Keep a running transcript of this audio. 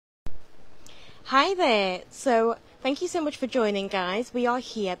Hi there. So thank you so much for joining, guys. We are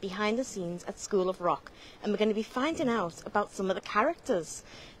here behind the scenes at School of Rock, and we're going to be finding out about some of the characters.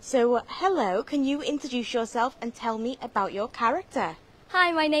 So hello, can you introduce yourself and tell me about your character?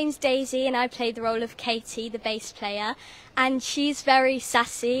 Hi, my name's Daisy and I play the role of Katie, the bass player, and she's very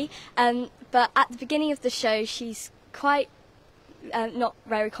sassy, but at the beginning of the show she's quite not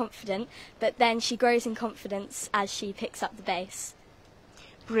very confident, but then she grows in confidence as she picks up the bass.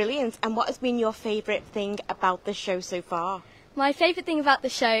 Brilliant. And what has been your favourite thing about the show so far? My favourite thing about the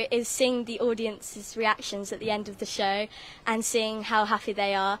show is seeing the audience's reactions at the end of the show and seeing how happy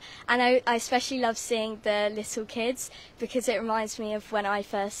they are. And I especially love seeing the little kids because it reminds me of when I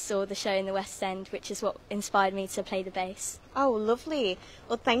first saw the show in the West End, which is what inspired me to play the bass. Oh, lovely.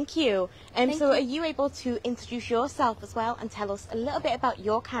 Well, thank you. Are you able to introduce yourself as well and tell us a little bit about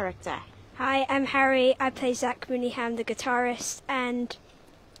your character? Hi, I'm Harry. I play Zach Mooneyham, the guitarist, and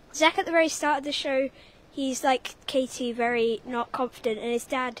Zach at the very start of the show, he's like Katie, very not confident, and his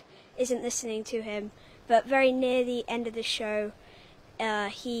dad isn't listening to him. But very near the end of the show,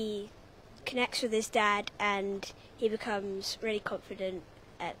 he connects with his dad and he becomes really confident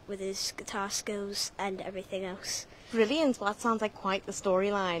with his guitar skills and everything else. Brilliant. Well, that sounds like quite the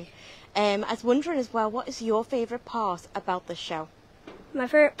storyline. I was wondering as well, what is your favourite part about the show? My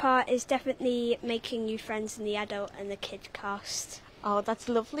favourite part is definitely making new friends in the adult and the kid cast. Oh, that's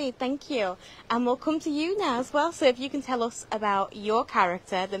lovely. Thank you. And we'll come to you now as well. So if you can tell us about your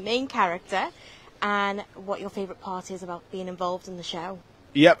character, the main character, and what your favourite part is about being involved in the show.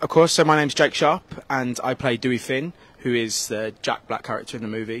 Yep, of course. So my name's Jake Sharp, and I play Dewey Finn, who is the Jack Black character in the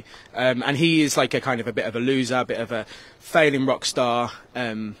movie. And he is like a bit of a loser, a bit of a failing rock star,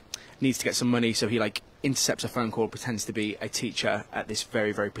 needs to get some money, so he intercepts a phone call, pretends to be a teacher at this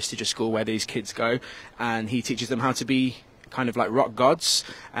very, very prestigious school where these kids go, and he teaches them how to be kind of like rock gods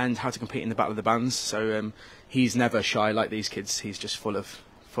and how to compete in the Battle of the Bands. So he's never shy like these kids. He's just full of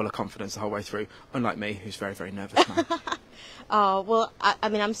confidence the whole way through, unlike me, who's very, very nervous now. Oh, well,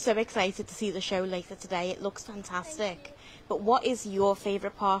 I'm so excited to see the show later today. It looks fantastic. But what is your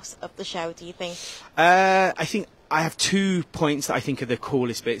favourite part of the show, do you think? I think I have 2 points that I think are the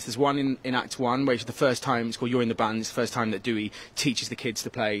coolest bits. There's one in Act 1, where it's the first time, it's called You're in the Band, it's the first time that Dewey teaches the kids to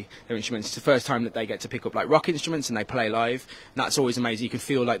play their instruments. It's the first time that they get to pick up rock instruments and they play live. And that's always amazing. You can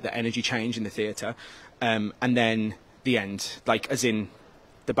feel the energy change in the theatre. And then the end, as in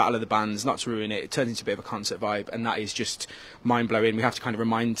the Battle of the Bands, not to ruin it, it turns into a bit of a concert vibe, and that is just mind-blowing. I have to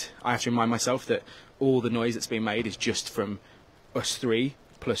remind myself that all the noise that's being made is just from us three,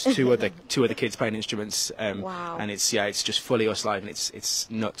 plus two other kids playing instruments. Wow. And it's just fully us live, and it's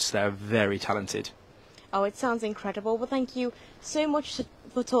nuts. They're very talented. Oh, it sounds incredible. Well, thank you so much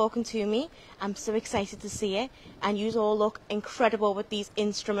for talking to me. I'm so excited to see it, and you all look incredible with these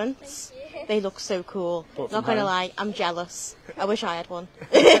instruments. They look so cool. Not gonna lie, I'm jealous. I wish I had one.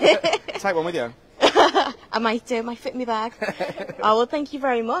 Take one with you. I might do. It might fit in my bag. Oh, well, thank you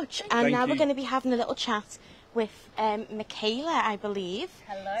very much. And now we're going to be having a little chat with Michaela, I believe.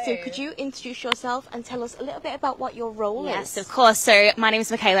 Hello. So could you introduce yourself and tell us a little bit about what your role is? Yes, of course. So my name is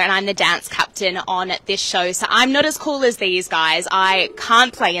Michaela and I'm the dance captain on this show. So I'm not as cool as these guys. I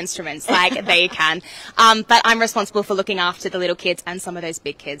can't play instruments like they can. But I'm responsible for looking after the little kids and some of those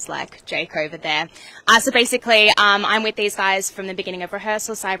big kids like Jake over there. So basically, I'm with these guys from the beginning of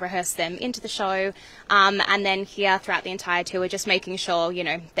rehearsal. So I rehearse them into the show. And then here throughout the entire tour, just making sure,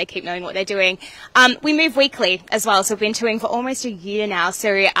 they keep knowing what they're doing. We move weekly as well. So we've been touring for almost a year now.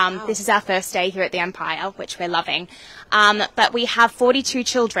 So this is our first day here at the Empire, which we're loving. But we have 42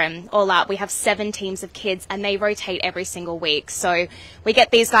 children all up. We have 7 teams of kids and they rotate every single week. So we get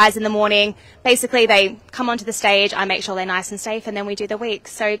these guys in the morning. Basically, they come onto the stage. I make sure they're nice and safe and then we do the week.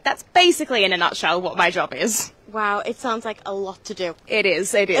 So that's basically in a nutshell what my job is. Wow, it sounds like a lot to do. It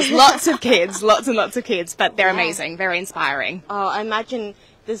is. Lots of kids, lots and lots of kids, but they're amazing, very inspiring. Oh, I imagine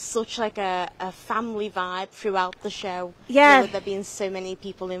there's such a family vibe throughout the show. Yeah. With there being so many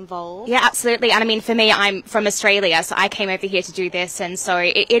people involved. Yeah, absolutely. And I mean, for me, I'm from Australia, so I came over here to do this. And so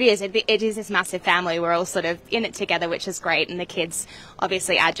it is this massive family. We're all sort of in it together, which is great. And the kids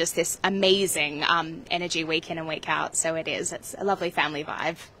obviously add just this amazing energy week in and week out. So it's a lovely family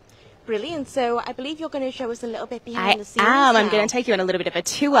vibe. Brilliant. So I believe you're going to show us a little bit behind the scenes. I'm going to take you on a little bit of a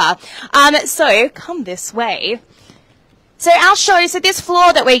tour. So come this way. So our show, so this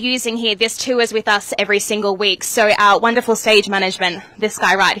floor that we're using here, this tours with us every single week. So our wonderful stage management, this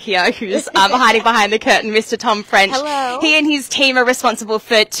guy right here who's hiding behind the curtain, Mr. Tom French. Hello. He and his team are responsible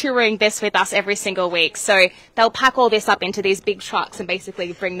for touring this with us every single week. So they'll pack all this up into these big trucks and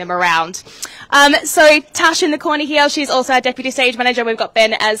basically bring them around. So Tash in the corner here, she's also our deputy stage manager. We've got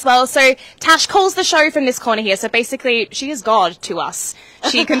Ben as well. So Tash calls the show from this corner here. So basically she is God to us.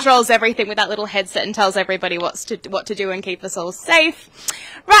 She controls everything with that little headset and tells everybody what to do and keep us all safe.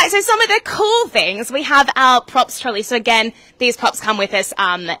 Right, so some of the cool things, we have our props trolley. So again, these props come with us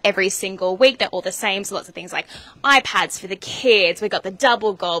every single week. They're all the same. So lots of things like iPads for the kids. We've got the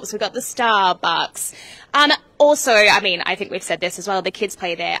double gulps. We've got the Starbucks. Also, I mean, I think we've said this as well, the kids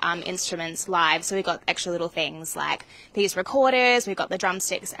play their instruments live. So we've got extra little things like these recorders. We've got the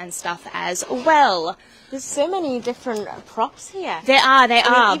drumsticks and stuff as well. There's so many different props here. There are.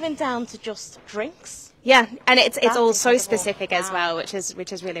 I mean, even down to just drinks. Yeah, and it's all so incredible. specific as Wow. well, which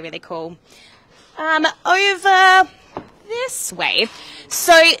is really, really cool. Over this way.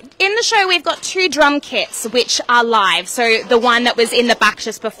 So in the show we've got 2 drum kits which are live. So the one that was in the back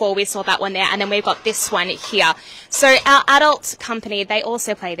just before, we saw that one there, and then we've got this one here. So our adult company, they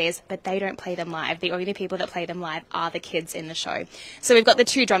also play these, but they don't play them live. The only people that play them live are the kids in the show. So we've got the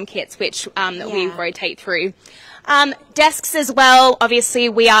 2 drum kits which we rotate through. Desks as well. Obviously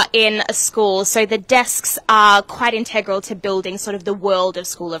we are in a school, so the desks are quite integral to building sort of the world of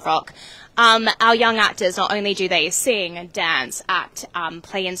School of Rock. Our young actors, not only do they sing, dance, act,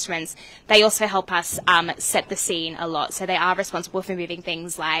 play instruments, they also help us set the scene a lot. So they are responsible for moving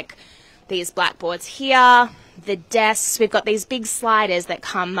things like these blackboards here, the desks. We've got these big sliders that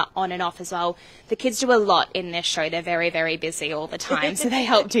come on and off as well. The kids do a lot in this show. They're very, very busy all the time, so they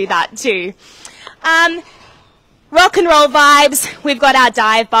help do that too. Rock and roll vibes. We've got our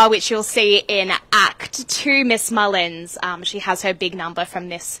dive bar, which you'll see in Act 2, Miss Mullins. She has her big number from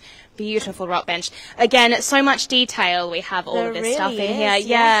this beautiful rock bench. Again, so much detail. We have all of this stuff in here. Yes.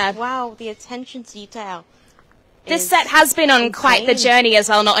 Yeah. Wow, the attention to detail. This is set has been on quite the insane. journey as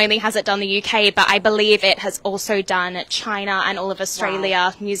well. Not only has it done the UK, but I believe it has also done China and all of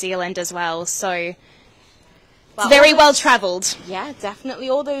Australia, New Zealand as well. So Wow, it's very all well those- travelled. Yeah, definitely.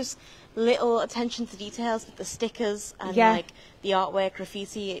 All those little attention to details with the stickers and Yeah. like the artwork,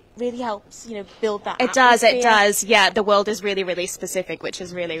 graffiti, it really helps, build that It does, it atmosphere. does. Yeah, the world is really, really specific, which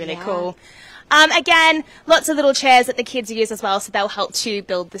is really, really Yeah. cool. Again, lots of little chairs that the kids use as well, so they'll help to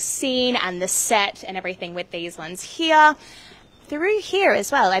build the scene and the set and everything with these ones here. Through here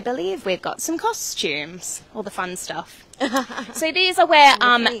as well, I believe we've got some costumes, all the fun stuff. So these are where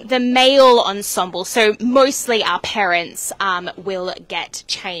Lovely. the male ensemble, so mostly our parents, will get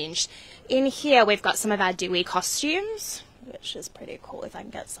changed. In here we've got some of our Dewey costumes, which is pretty cool if I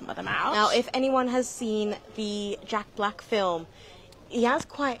can get some of them out. Now, if anyone has seen the Jack Black film, he has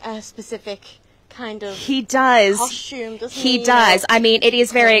quite a specific kind of He does. costume, doesn't He he? does. I mean, it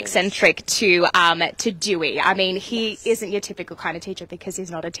is very Clothes. eccentric to Dewey. I mean, he isn't your typical kind of teacher because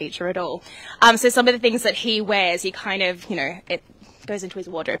he's not a teacher at all. So some of the things that he wears, he kind of, it goes into his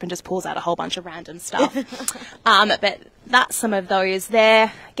wardrobe and just pulls out a whole bunch of random stuff. But that's some of those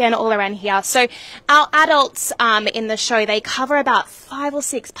there. Again, all around here. So our adults in the show, they cover about 5 or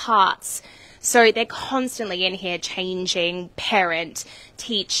 6 parts. So they're constantly in here changing parent,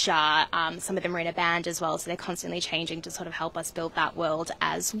 teacher. Some of them are in a band as well, so they're constantly changing to sort of help us build that world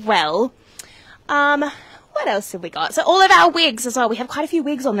as well. What else have we got? So all of our wigs as well. We have quite a few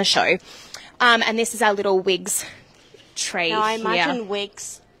wigs on the show. And this is our little wigs tray Now, I here. imagine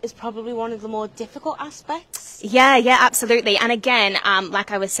wigs is probably one of the more difficult aspects. Yeah, absolutely. And again,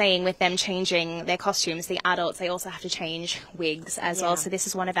 like I was saying, with them changing their costumes, the adults, they also have to change wigs as well. Yeah. So this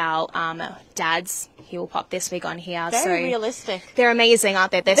is one of our dads. He will pop this wig on here. Very so realistic. they're amazing,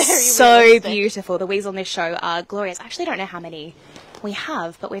 aren't they? They're Very so realistic. beautiful. The wigs on this show are glorious. I actually don't know how many we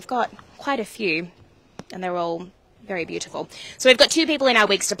have, but we've got quite a few, and they're all very beautiful. So we've got 2 people in our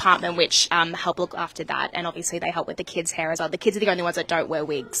wigs department which help look after that, and obviously they help with the kids' hair as well. The kids are the only ones that don't wear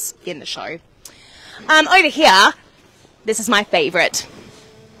wigs in the show. Over here, this is my favourite.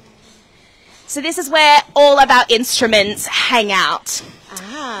 So this is where all of our instruments hang out.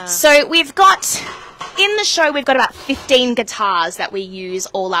 Ah. So we've got, in the show, we've got about 15 guitars that we use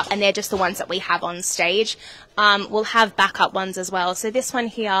all up, and they're just the ones that we have on stage. We'll have backup ones as well. So this one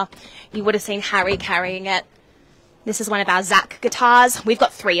here, you would have seen Harry carrying it. This is one of our Zach guitars. We've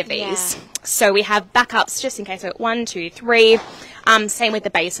got 3 of these. Yeah. So we have backups just in case. So 1, 2, 3. Same with the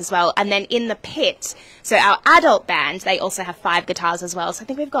bass as well. And then in the pit, so our adult band, they also have 5 guitars as well. So I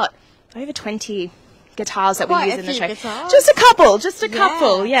think we've got over 20 guitars that we Quite use a in the few show. guitars. Just a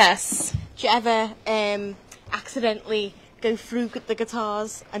couple, Yeah. yes. Do you ever accidentally go through the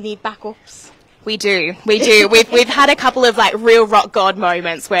guitars and need backups? We do. We've had a couple of like real rock god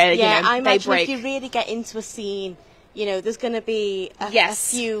moments where Yeah, you know I they imagine break. if you really get into a scene, you know, there's going to be a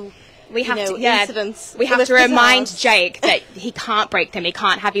Yes. few We have to, incidents. We have with to remind guitars. Jake that he can't break them. He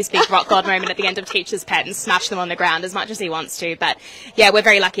can't have his big rock god moment at the end of Teacher's Pet and smash them on the ground as much as he wants to. But yeah, we're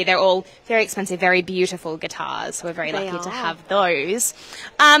very lucky. They're all very expensive, very beautiful guitars. So we're very They lucky to are. have those.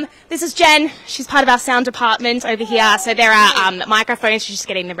 This is Jen. She's part of our sound department over here. So there are microphones. She's just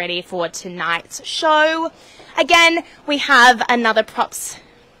getting them ready for tonight's show. Again, we have another props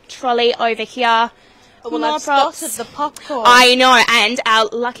trolley over here. Well, More I've props. spotted the popcorn. I know, and our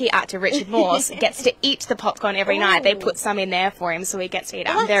lucky actor Richard Morse gets to eat the popcorn every night. They put some in there for him, so he gets to eat it.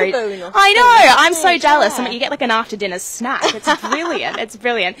 Well, I'm that's very. a bonus. I know. I'm so Yeah. jealous. You get like an after-dinner snack. It's brilliant. It's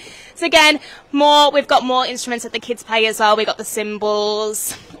brilliant. So again, we've got more instruments that the kids play as well. We got the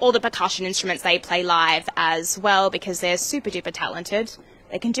cymbals, all the percussion instruments they play live as well because they're super duper talented.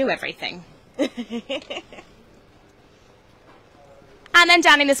 They can do everything. And then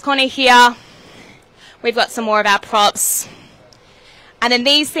down in this corner here, we've got some more of our props. And then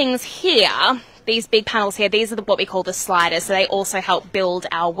these things here, these big panels here, these are what we call the sliders. So they also help build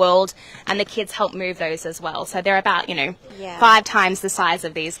our world, and the kids help move those as well. So they're about, 5 times the size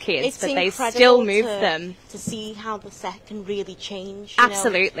of these kids, It's but they incredible still move them. to see how the set can really change. you know.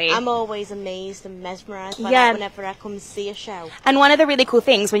 Absolutely. I'm always amazed and mesmerised by Yeah. that whenever I come see a show. And one of the really cool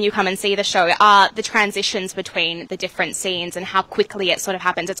things when you come and see the show are the transitions between the different scenes and how quickly it sort of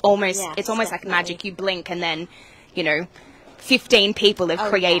happens. It's almost Yes, like definitely. magic. You blink and then, 15 people have Oh,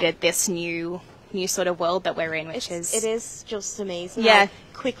 created this new sort of world that we're in, which It is just amazing. Yeah. How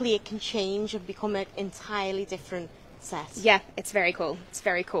quickly it can change and become an entirely different set. yeah, it's very cool. It's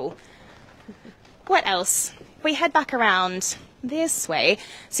very cool. What else? We head back around this way.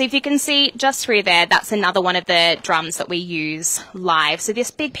 So if you can see just through there, that's another one of the drums that we use live. So this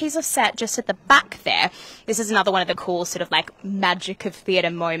big piece of set just at the back there, this is another one of the cool sort of like magic of theatre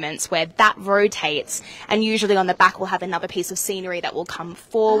moments where that rotates, and usually on the back we'll have another piece of scenery that will come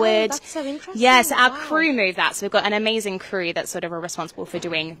forward. Oh, that's so interesting. Yeah, so our Wow. crew move that. So we've got an amazing crew that sort of are responsible for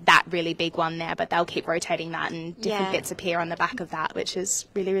doing that really big one there, but they'll keep rotating that and different Yeah. bits appear on the back of that, which is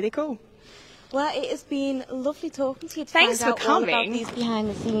really, really cool. Well, it has been lovely talking to you. To Thanks find for out all about coming. these behind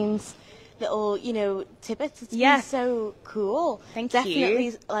the scenes little, tidbits. It's Yeah. been so cool. Thank you.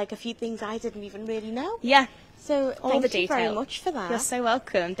 Definitely, like a few things I didn't even really know. Yeah, So all thank the you very detail. much for that. You're so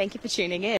welcome. Thank you for tuning in.